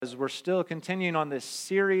As we're still continuing on this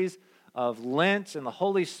series of Lent and the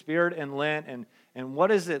Holy Spirit in Lent, and what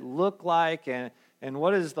does it look like, and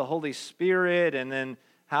what is the Holy Spirit, and then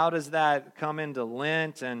how does that come into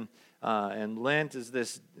Lent, and Lent is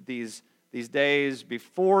these days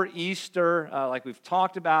before Easter, like we've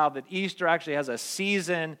talked about, that Easter actually has a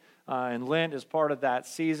season, and Lent is part of that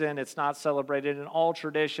season. It's not celebrated in all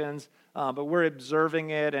traditions, but we're observing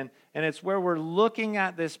it, and it's where we're looking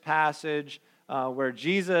at this passage where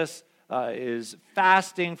Jesus is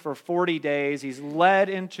fasting for 40 days. He's led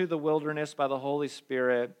into the wilderness by the Holy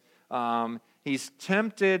Spirit. He's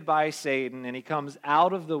tempted by Satan, and he comes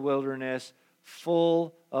out of the wilderness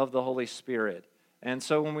full of the Holy Spirit. And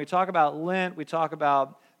so when we talk about Lent, we talk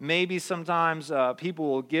about maybe sometimes people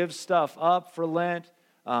will give stuff up for Lent.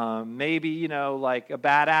 Maybe, like a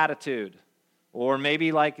bad attitude. Or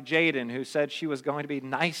maybe like Jaden, who said she was going to be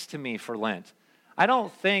nice to me for Lent. I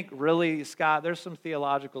don't think really, Scott, there's some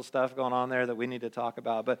theological stuff going on there that we need to talk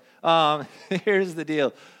about. But here's the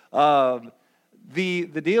deal.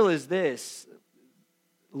 The deal is this.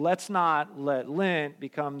 Let's not let Lent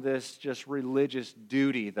become this just religious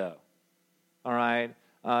duty, though. All right?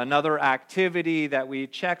 Another activity that we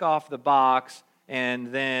check off the box, and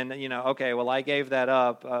then, okay, well, I gave that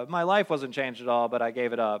up. My life wasn't changed at all, but I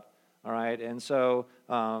gave it up. All right? And so,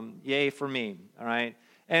 yay for me. All right?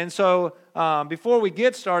 And so, before we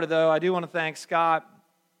get started, though, I do want to thank Scott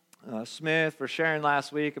Smith for sharing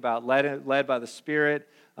last week about led by the Spirit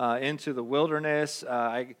into the wilderness.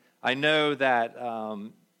 I know that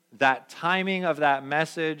that timing of that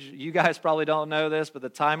message, you guys probably don't know this, but the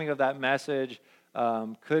timing of that message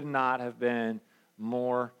could not have been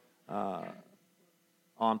more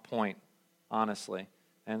on point, honestly.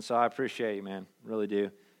 And so I appreciate you, man, really do.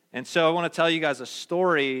 And so I want to tell you guys a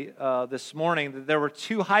story this morning. There were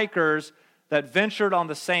two hikers that ventured on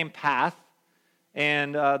the same path,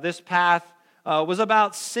 and this path was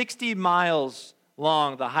about 60 miles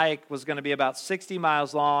long. The hike was going to be about 60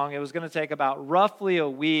 miles long. It was going to take about roughly a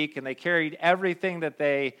week, and they carried everything that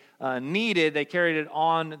they needed. They carried it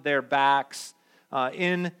on their backs,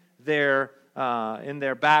 in their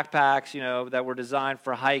backpacks, that were designed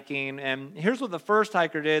for hiking. And here's what the first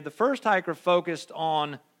hiker did. The first hiker focused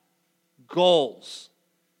on goals.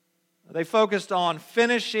 They focused on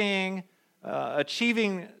finishing,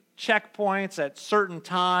 achieving checkpoints at certain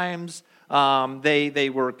times. They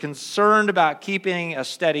were concerned about keeping a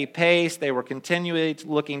steady pace. They were continually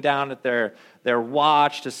looking down at their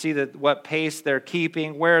watch to see what pace they're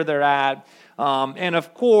keeping, where they're at. And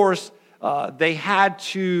of course, they had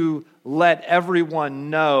to let everyone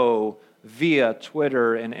know via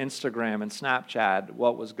Twitter and Instagram and Snapchat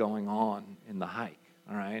what was going on in the hike.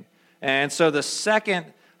 All right? And so the second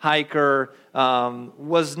hiker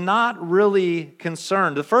was not really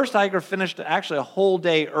concerned. The first hiker finished actually a whole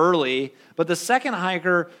day early, but the second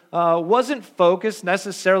hiker wasn't focused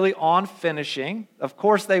necessarily on finishing. Of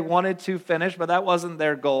course, they wanted to finish, but that wasn't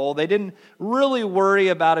their goal. They didn't really worry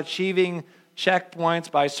about achieving checkpoints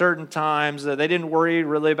by certain times. They didn't worry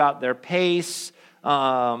really about their pace,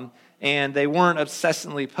 and they weren't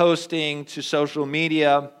obsessively posting to social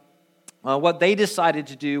media. What they decided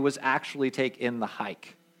to do was actually take in the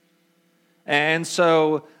hike. And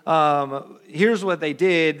so here's what they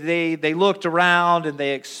did. They looked around and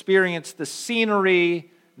they experienced the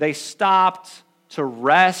scenery. They stopped to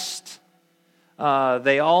rest.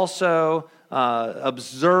 They also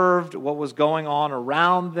observed what was going on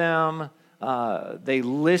around them. They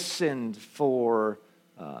listened for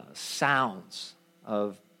sounds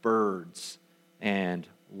of birds and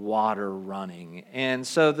water running. And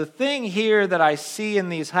so the thing here that I see in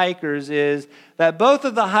these hikers is that both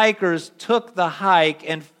of the hikers took the hike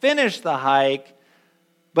and finished the hike,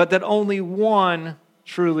 but that only one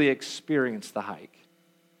truly experienced the hike.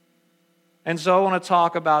 And so I want to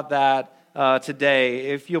talk about that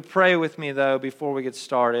today. If you'll pray with me, though, before we get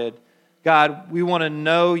started. God, we want to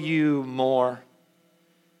know you more.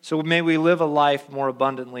 So may we live a life more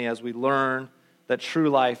abundantly as we learn that true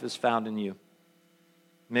life is found in you.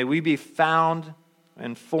 May we be found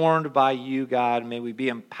and formed by you, God. May we be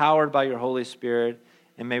empowered by your Holy Spirit,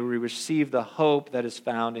 and may we receive the hope that is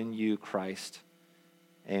found in you, Christ.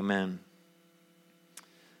 Amen.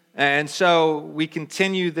 And so we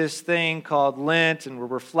continue this thing called Lent, and we're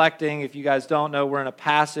reflecting. If you guys don't know, we're in a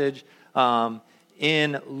passage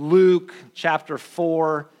in Luke chapter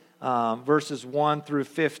 4, verses 1 through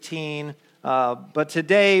 15. But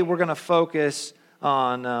today we're going to focus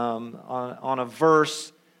on a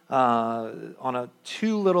verse, on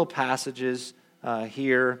two little passages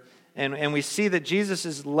here. And we see that Jesus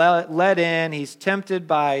is led in. He's tempted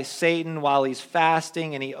by Satan while he's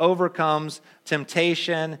fasting, and he overcomes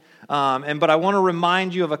temptation. But I want to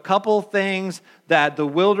remind you of a couple things, that the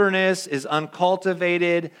wilderness is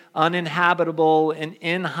uncultivated, uninhabitable, and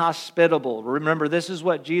inhospitable. Remember, this is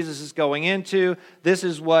what Jesus is going into. This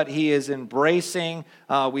is what he is embracing.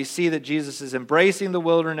 We see that Jesus is embracing the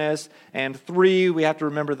wilderness. And 3, we have to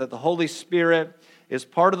remember that the Holy Spirit is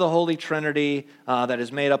part of the Holy Trinity that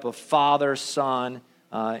is made up of Father, Son,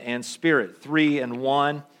 and Spirit, 3 and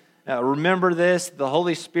 1. Remember this, the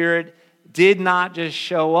Holy Spirit did not just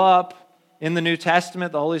show up in the New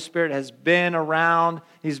Testament. The Holy Spirit has been around.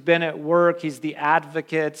 He's been at work. He's the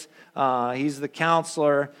advocate. He's the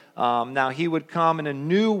counselor. Now, he would come in a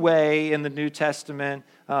new way in the New Testament,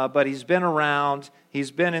 but he's been around.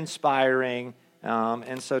 He's been inspiring.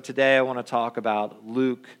 And so today I want to talk about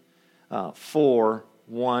Luke 4,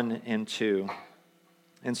 1 and 2.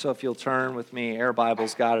 And so if you'll turn with me, Air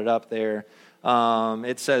Bible's got it up there.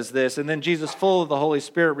 It says this, "And then Jesus, full of the Holy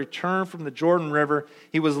Spirit, returned from the Jordan River.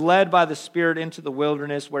 He was led by the Spirit into the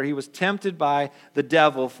wilderness, where he was tempted by the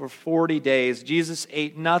devil for 40 days. Jesus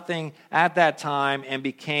ate nothing at that time and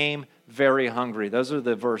became very hungry." Those are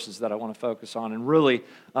the verses that I want to focus on. And really,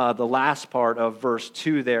 the last part of verse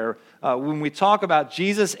 2 there, when we talk about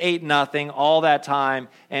Jesus ate nothing all that time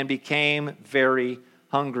and became very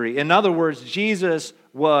hungry. In other words, Jesus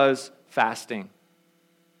was fasting,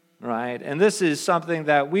 right? And this is something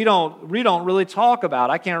that we don't really talk about.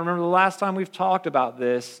 I can't remember the last time we've talked about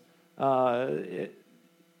this.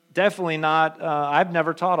 Definitely not. I've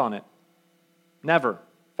never taught on it. Never.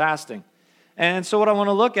 Fasting. And so what I want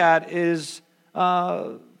to look at is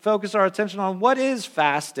focus our attention on what is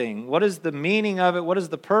fasting? What is the meaning of it? What is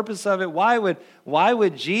the purpose of it? Why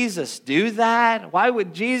would Jesus do that?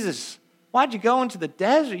 Why'd you go into the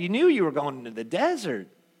desert? You knew you were going into the desert.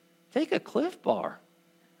 Take a Cliff Bar.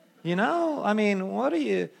 You know,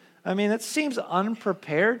 it seems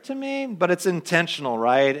unprepared to me, but it's intentional,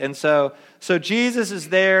 right? And so Jesus is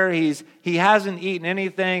there. He hasn't eaten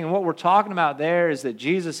anything. And what we're talking about there is that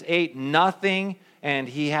Jesus ate nothing and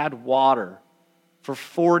he had water for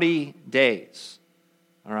 40 days,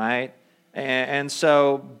 all right? And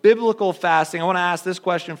so biblical fasting, I want to ask this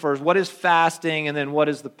question first. What is fasting, and then what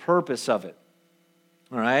is the purpose of it?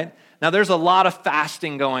 All right? Now, there's a lot of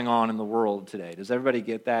fasting going on in the world today. Does everybody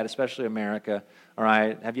get that, especially America? All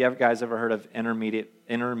right? Have you guys ever heard of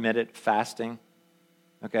intermittent fasting?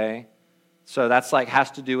 Okay? So that's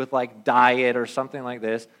has to do with diet or something like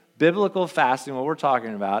this. Biblical fasting, what we're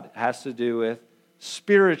talking about, has to do with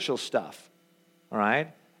spiritual stuff. All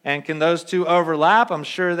right? And can those two overlap? I'm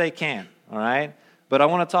sure they can. All right? But I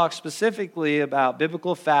want to talk specifically about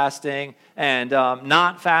biblical fasting and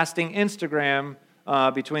not fasting Instagram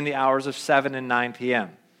between the hours of 7 and 9 p.m.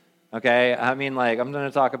 Okay? I'm going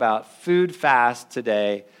to talk about food fast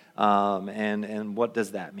today, and what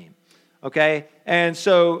does that mean? Okay? And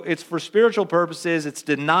so it's for spiritual purposes. It's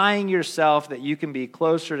denying yourself that you can be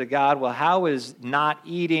closer to God. Well, how is not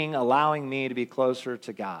eating allowing me to be closer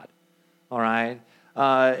to God? All right?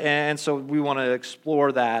 And so we want to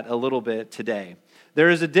explore that a little bit today. There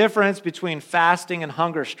is a difference between fasting and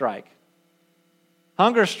hunger strike.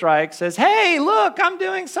 Hunger strike says, hey, look, I'm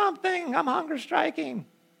doing something. I'm hunger striking.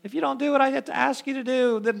 If you don't do what I have to ask you to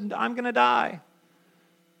do, then I'm going to die.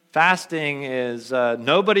 Fasting is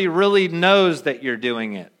nobody really knows that you're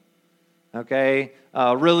doing it. Okay?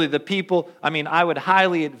 Really, the people, I would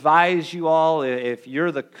highly advise you all, if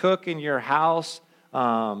you're the cook in your house,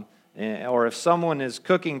 or if someone is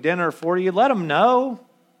cooking dinner for you, let them know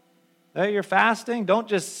that you're fasting. Don't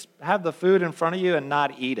just have the food in front of you and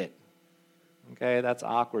not eat it. Okay, that's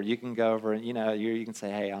awkward. You can go over and, you can say,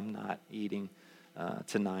 hey, I'm not eating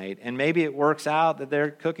tonight. And maybe it works out that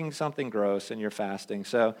they're cooking something gross and you're fasting.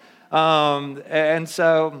 So,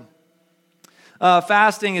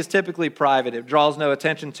 fasting is typically private. It draws no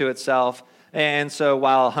attention to itself. And so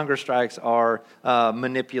while hunger strikes are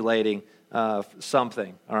manipulating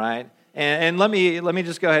something, all right? And let me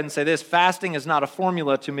just go ahead and say this. Fasting is not a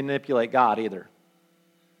formula to manipulate God either,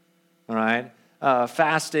 all right?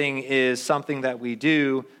 Fasting is something that we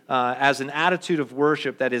do as an attitude of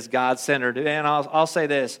worship that is God-centered. And I'll say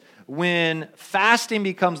this. When fasting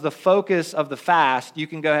becomes the focus of the fast, you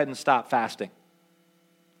can go ahead and stop fasting.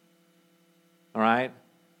 All right?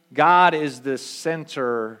 God is the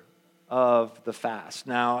center of the fast.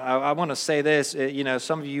 Now, I want to say this.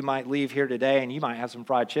 Some of you might leave here today and you might have some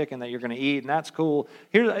fried chicken that you're going to eat, and that's cool.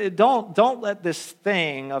 Don't let this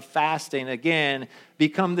thing of fasting, again,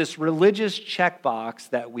 become this religious checkbox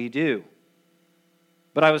that we do.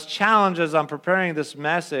 But I was challenged as I'm preparing this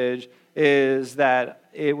message, is that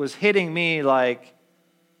it was hitting me like,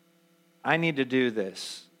 I need to do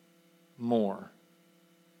this more.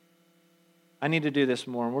 I need to do this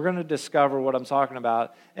more. And we're going to discover what I'm talking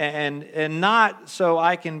about. And not so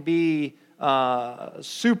I can be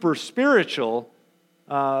super spiritual,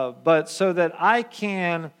 but so that I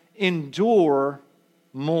can endure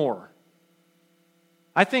more.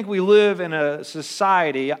 I think we live in a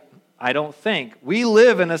society, we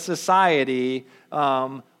live in a society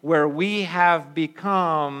where we have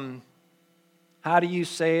become, how do you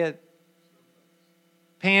say it?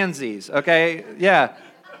 Pansies, okay? Yeah.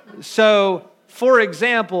 So, for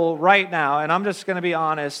example, right now, and I'm just going to be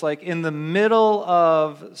honest, like in the middle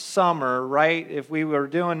of summer, right? If we were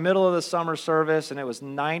doing middle of the summer service and it was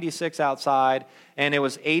 96 outside and it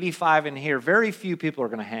was 85 in here, very few people are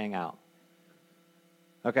going to hang out.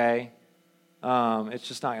 Okay? It's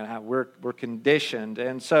just not going to happen. We're conditioned.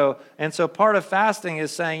 And so part of fasting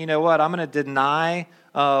is saying, you know what, I'm going to deny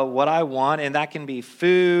what I want, and that can be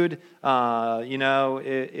food.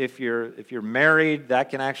 If you're married,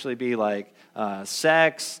 that can actually be like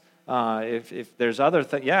sex. If there's other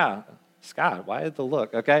things, yeah, Scott, why the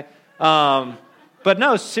look? Okay, but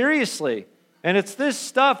no, seriously, and it's this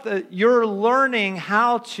stuff that you're learning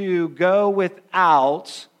how to go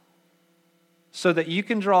without, so that you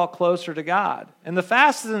can draw closer to God. And the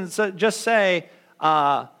fast doesn't just say,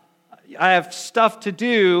 I have stuff to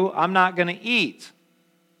do, I'm not going to eat.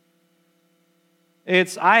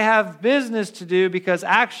 It's, I have business to do because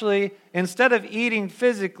actually, instead of eating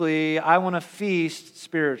physically, I want to feast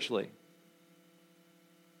spiritually.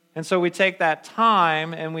 And so we take that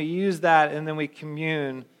time and we use that and then we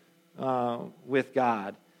commune with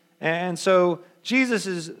God. And so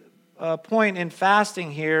Jesus' point in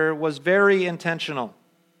fasting here was very intentional,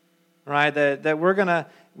 right? That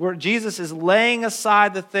Jesus is laying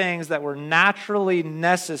aside the things that were naturally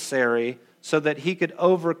necessary so that he could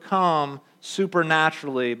overcome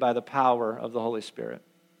supernaturally by the power of the Holy Spirit.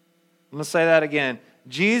 I'm going to say that again.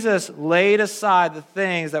 Jesus laid aside the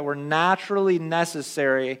things that were naturally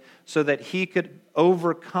necessary so that he could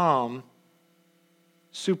overcome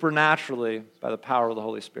supernaturally by the power of the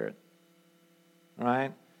Holy Spirit. All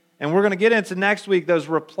right? And we're going to get into next week those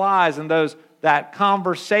replies and that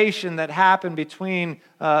conversation that happened between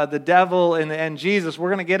the devil and Jesus. We're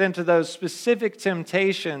going to get into those specific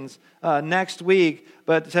temptations next week.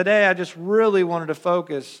 But today I just really wanted to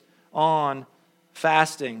focus on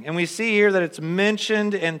fasting. And we see here that it's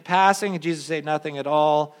mentioned in passing. Jesus ate nothing at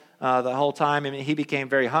all the whole time. I mean, he became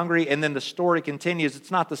very hungry. And then the story continues.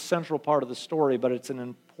 It's not the central part of the story, but it's an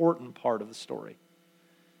important part of the story.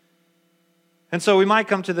 And so we might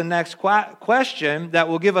come to the next question that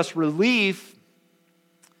will give us relief.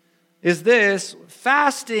 Is this,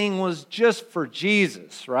 fasting was just for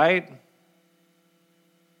Jesus, right?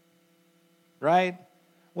 Right?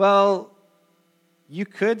 Well, you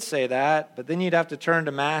could say that, but then you'd have to turn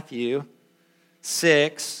to Matthew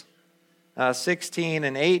 6, 16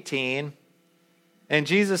 and 18. And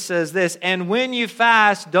Jesus says this, and when you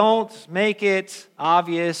fast, don't make it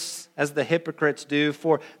obvious as the hypocrites do,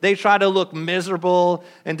 for they try to look miserable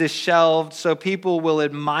and disheveled so people will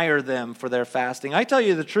admire them for their fasting. I tell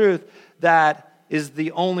you the truth, that is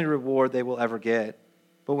the only reward they will ever get.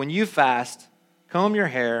 But when you fast, comb your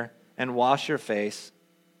hair and wash your face,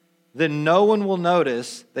 then no one will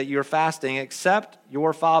notice that you're fasting except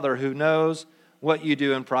your Father who knows what you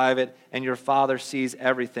do in private, and your Father sees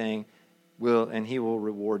everything, and he will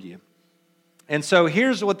reward you. And so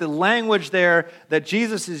here's what the language there that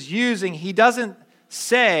Jesus is using. He doesn't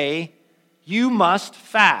say, you must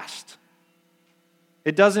fast.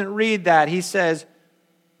 It doesn't read that. He says,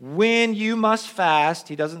 when you must fast.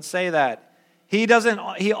 He doesn't say that.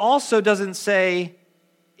 He also doesn't say,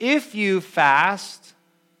 if you fast.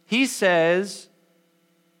 He says,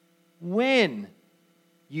 when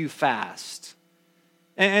you fast.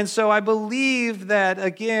 And so I believe that,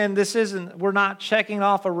 again, we're not checking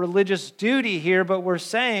off a religious duty here, but we're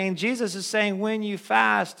saying, Jesus is saying, when you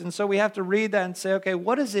fast. And so we have to read that and say, okay,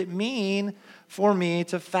 what does it mean for me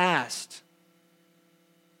to fast?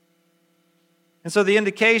 And so the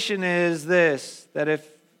indication is this, that if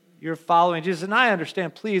you're following Jesus, and I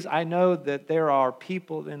understand, please, I know that there are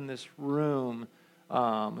people in this room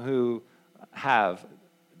who have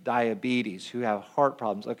diabetes, who have heart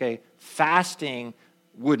problems. Okay, fasting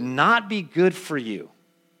would not be good for you.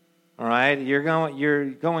 All right, you're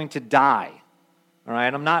going to die. All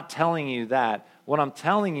right, I'm not telling you that. What I'm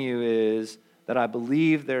telling you is that I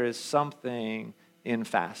believe there is something in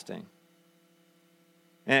fasting.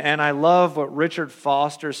 And I love what Richard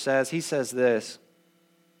Foster says. He says this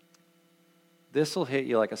will hit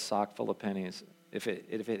you like a sock full of pennies. if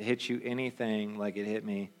it hits you anything like it hit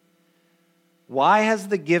me. Why has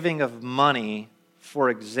the giving of money, for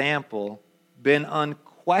example, been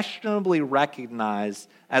unquestionably recognized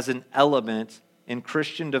as an element in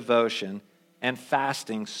Christian devotion and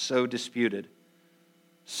fasting so disputed?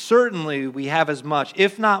 Certainly, we have as much,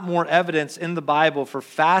 if not more, evidence in the Bible for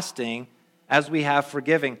fasting as we have for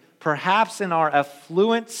giving. Perhaps in our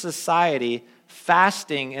affluent society,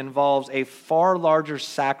 fasting involves a far larger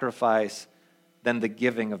sacrifice than the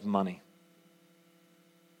giving of money.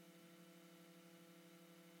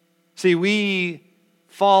 See, we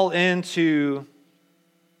fall into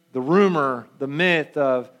the rumor, the myth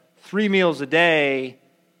of 3 meals a day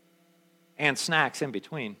and snacks in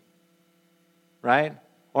between, right?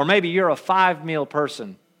 Or maybe you're a 5-meal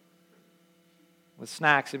person with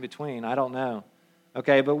snacks in between. I don't know.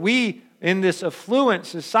 Okay, but we, in this affluent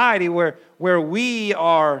society where we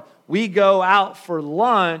go out for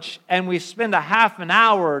lunch and we spend a half an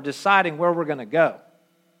hour deciding where we're going to go.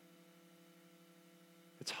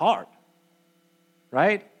 It's hard,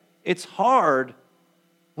 right? It's hard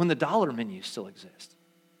when the dollar menu still exists,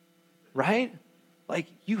 right? Like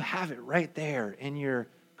you have it right there in your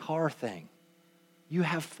car thing. You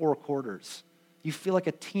have 4 quarters. You feel like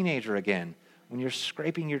a teenager again when you're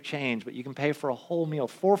scraping your change, but you can pay for a whole meal.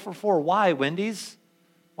 4 for $4. Why, Wendy's?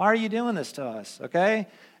 Why are you doing this to us, okay?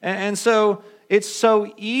 And so it's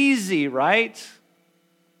so easy, right,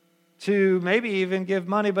 to maybe even give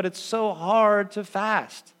money, but it's so hard to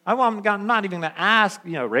fast. I'm not even going to ask,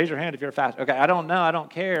 raise your hand if you're fast. Okay, I don't know. I don't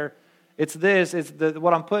care. It's this.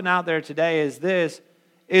 What I'm putting out there today is this.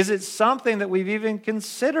 Is it something that we've even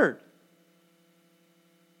considered?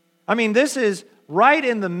 I mean, this is right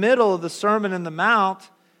in the middle of the Sermon on the Mount.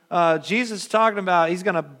 Jesus talking about, he's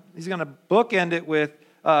going to bookend it with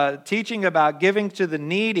teaching about giving to the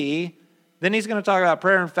needy. Then he's going to talk about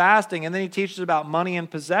prayer and fasting, and then he teaches about money and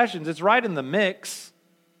possessions. It's right in the mix.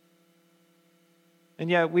 And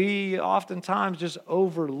yet we oftentimes just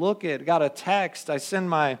overlook it. Got a text. I send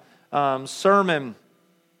my sermon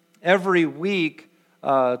every week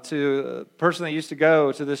to a person that used to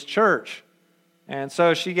go to this church. And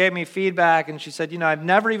so she gave me feedback, and she said, I've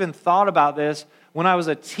never even thought about this. When I was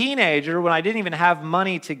a teenager, when I didn't even have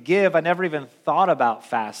money to give, I never even thought about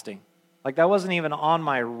fasting. Like, that wasn't even on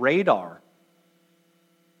my radar.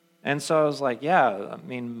 And so I was like, yeah,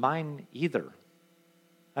 mine either.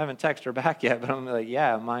 I haven't texted her back yet, but I'm like,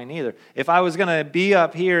 yeah, mine either. If I was going to be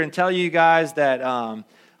up here and tell you guys that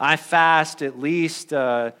I fast at least,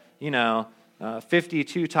 52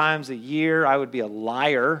 times a year, I would be a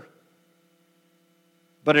liar.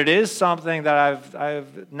 But it is something that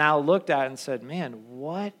I've now looked at and said, man,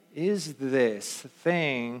 what is this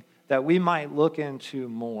thing that we might look into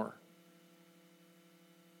more?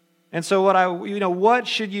 And so what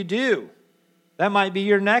should you do? That might be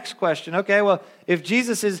your next question. Okay, well, if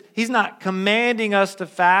Jesus he's not commanding us to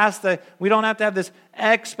fast, that we don't have to have this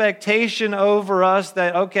expectation over us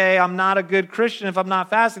that, okay, I'm not a good Christian if I'm not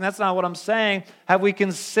fasting. That's not what I'm saying. Have we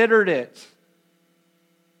considered it?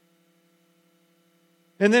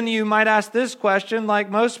 And then you might ask this question, like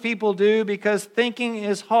most people do, because thinking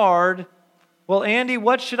is hard. Well, Andy,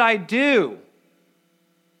 what should I do?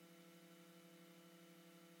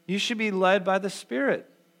 You should be led by the Spirit.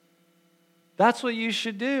 That's what you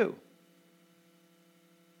should do.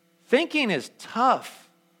 Thinking is tough,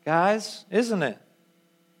 guys, isn't it?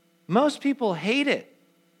 Most people hate it.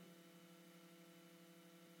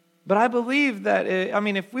 But I believe that,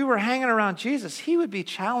 if we were hanging around Jesus, he would be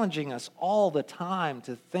challenging us all the time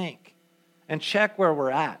to think and check where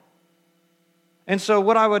we're at. And so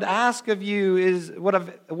what I would ask of you is,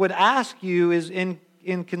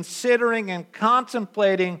 in considering and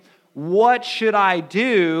contemplating what should I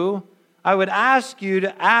do, I would ask you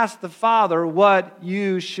to ask the Father what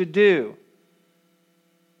you should do.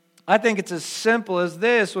 I think it's as simple as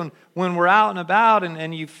this. When we're out and about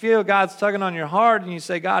and you feel God's tugging on your heart and you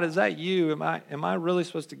say, God, is that you? Am I really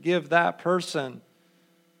supposed to give that person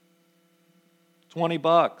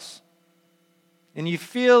 $20? And you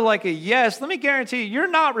feel like a yes, let me guarantee you're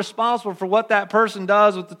not responsible for what that person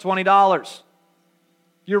does with the $20.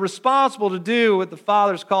 You're responsible to do what the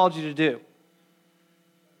Father's called you to do.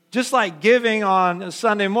 Just like giving on a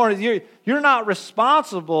Sunday morning, you're not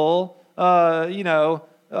responsible, you're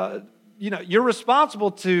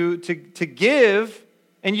responsible to give,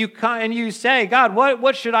 and you say, God,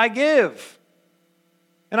 what should I give?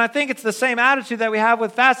 And I think it's the same attitude that we have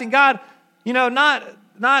with fasting. God,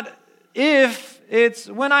 not if, it's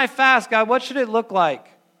when I fast, God, what should it look like?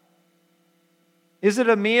 Is it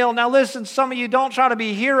a meal? Now listen, some of you don't try to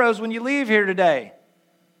be heroes when you leave here today.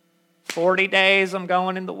 40 days I'm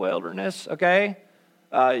going in the wilderness, okay?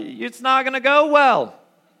 It's not going to go well.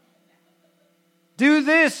 Do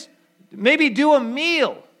this. Maybe do a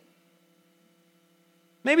meal.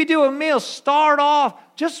 Maybe do a meal. Start off.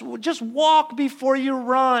 Just walk before you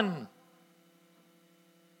run.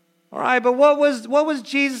 All right, but what was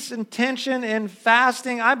Jesus' intention in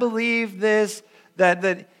fasting? I believe this,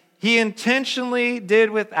 that he intentionally did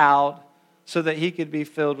without so that he could be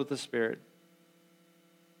filled with the Spirit.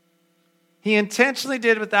 He intentionally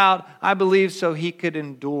did without, I believe, so he could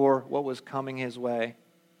endure what was coming his way.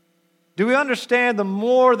 Do we understand the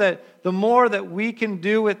more that we can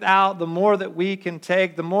do without, the more that we can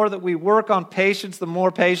take, the more that we work on patience, the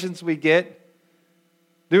more patience we get?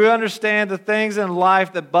 Do we understand the things in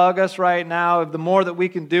life that bug us right now? The more that we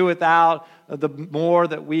can do without, the more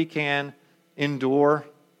that we can endure.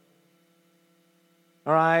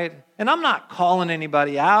 All right? And I'm not calling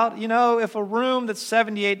anybody out. You know, if a room that's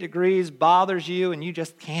 78 degrees bothers you and you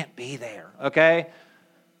just can't be there, okay?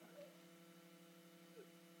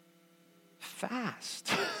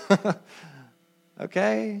 Fast.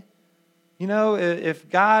 Okay? You know, if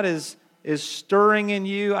God is stirring in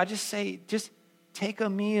you, I just say, just take a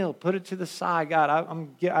meal, put it to the side. God,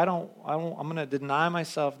 I'm going to deny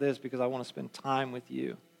myself this because I want to spend time with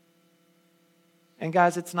you. And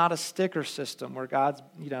guys, it's not a sticker system where God's,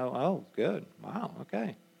 oh, good, wow,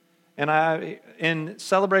 okay. And in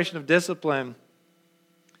Celebration of Discipline,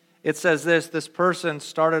 it says this person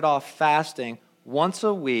started off fasting once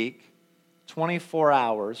a week, 24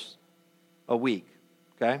 hours a week,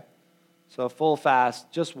 okay? So a full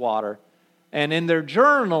fast, just water. And in their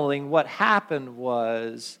journaling, what happened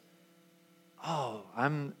was,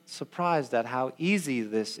 I'm surprised at how easy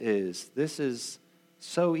this is. This is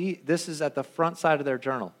at the front side of their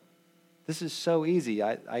journal. This is so easy.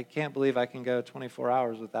 I can't believe I can go 24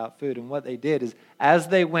 hours without food. And what they did is, as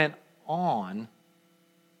they went on,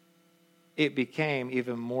 it became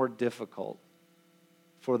even more difficult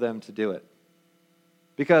for them to do it.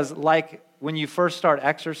 Because like when you first start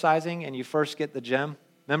exercising and you first get the gym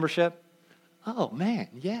membership, oh man,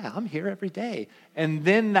 yeah, I'm here every day. And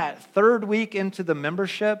then that third week into the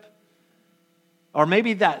membership, or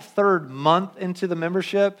maybe that third month into the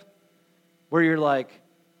membership, where you're like,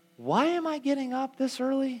 why am I getting up this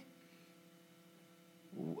early?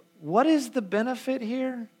 What is the benefit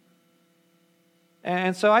here?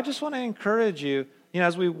 And so I just want to encourage you,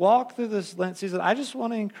 as we walk through this Lent season, I just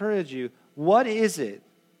want to encourage you, what is it?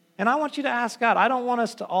 And I want you to ask God. I don't want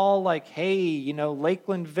us to all hey,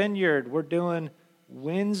 Lakeland Vineyard, we're doing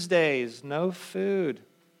Wednesdays, no food,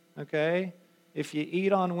 okay? If you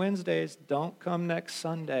eat on Wednesdays, don't come next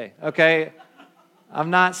Sunday, okay?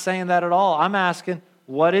 I'm not saying that at all. I'm asking,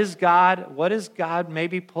 what is God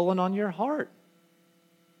maybe pulling on your heart?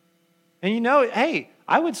 And hey,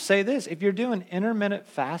 I would say this, if you're doing intermittent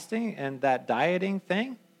fasting and that dieting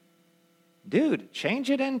thing, dude, change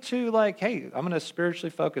it into hey, I'm going to spiritually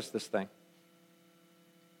focus this thing.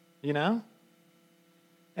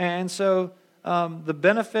 And so the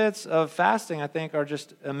benefits of fasting, I think, are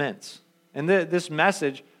just immense. And this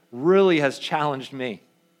message really has challenged me,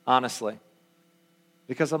 honestly.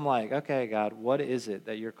 Because I'm like, okay, God, what is it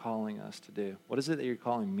that you're calling us to do? What is it that you're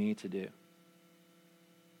calling me to do?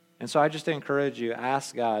 And so I just encourage you,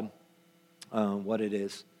 ask God what it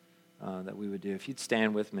is that we would do. If you'd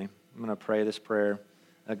stand with me, I'm going to pray this prayer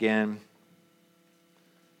again.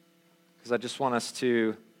 Because I just want us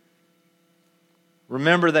to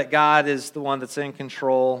remember that God is the one that's in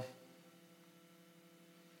control.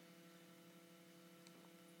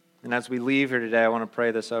 And as we leave here today, I want to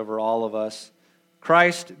pray this over all of us.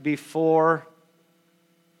 Christ before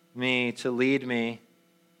me to lead me.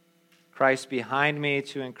 Christ behind me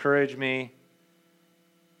to encourage me.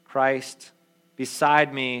 Christ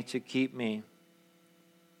beside me to keep me.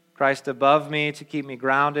 Christ above me to keep me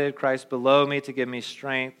grounded. Christ below me to give me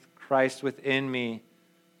strength. Christ within me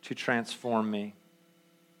to transform me.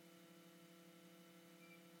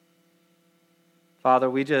 Father,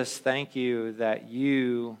 we just thank you that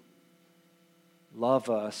you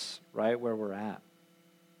love us right where we're at.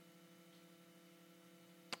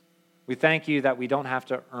 We thank you that we don't have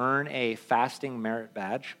to earn a fasting merit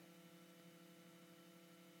badge,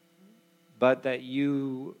 but that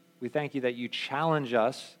we thank you that you challenge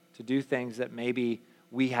us to do things that maybe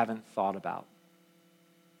we haven't thought about.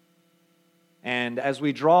 And as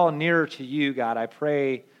we draw nearer to you, God, I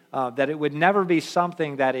pray that it would never be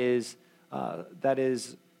something that is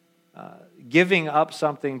giving up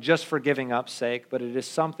something just for giving up's sake, but it is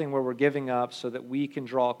something where we're giving up so that we can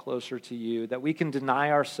draw closer to you, that we can deny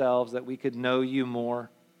ourselves, that we could know you more.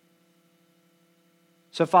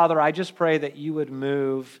 So, Father, I just pray that you would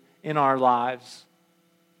move in our lives.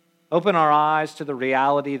 Open our eyes to the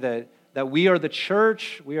reality that we are the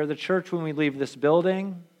church. We are the church when we leave this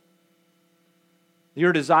building.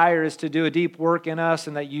 Your desire is to do a deep work in us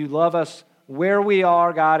and that you love us where we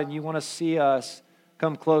are, God, and you want to see us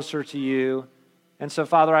come closer to you. And so,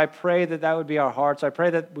 Father, I pray that that would be our hearts. I pray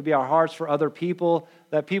that would be our hearts for other people,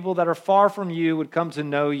 that people that are far from you would come to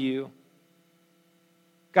know you.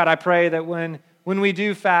 God, I pray that when we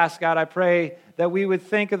do fast, God, I pray that we would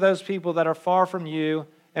think of those people that are far from you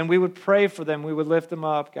and we would pray for them. We would lift them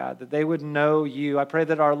up, God, that they would know you. I pray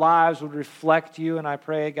that our lives would reflect you, and I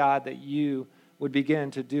pray, God, that you would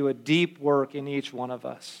begin to do a deep work in each one of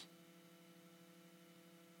us.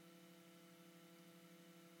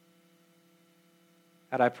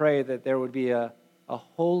 And I pray that there would be a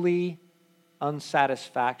holy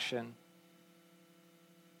unsatisfaction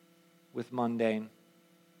with mundane.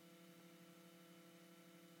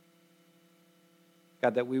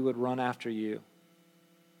 God, that we would run after you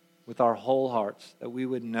with our whole hearts, that we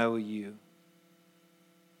would know you.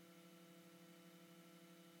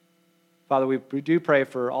 Father, we do pray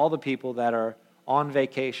for all the people that are on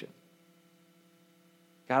vacation.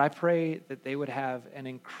 God, I pray that they would have an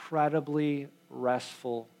incredibly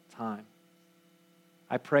restful time.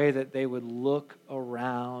 I pray that they would look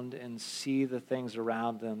around and see the things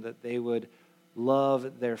around them, that they would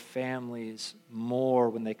love their families more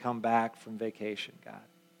when they come back from vacation, God.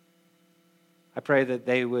 I pray that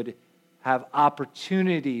they would have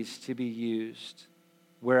opportunities to be used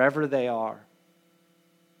wherever they are.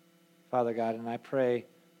 Father God, and I pray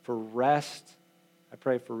for rest. I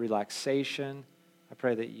pray for relaxation. I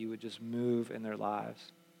pray that you would just move in their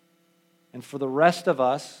lives. And for the rest of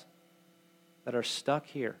us that are stuck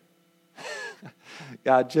here,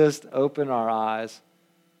 God, just open our eyes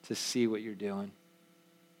to see what you're doing.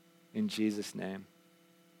 In Jesus' name,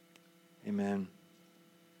 amen.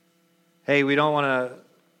 Hey, we don't want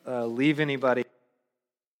to leave anybody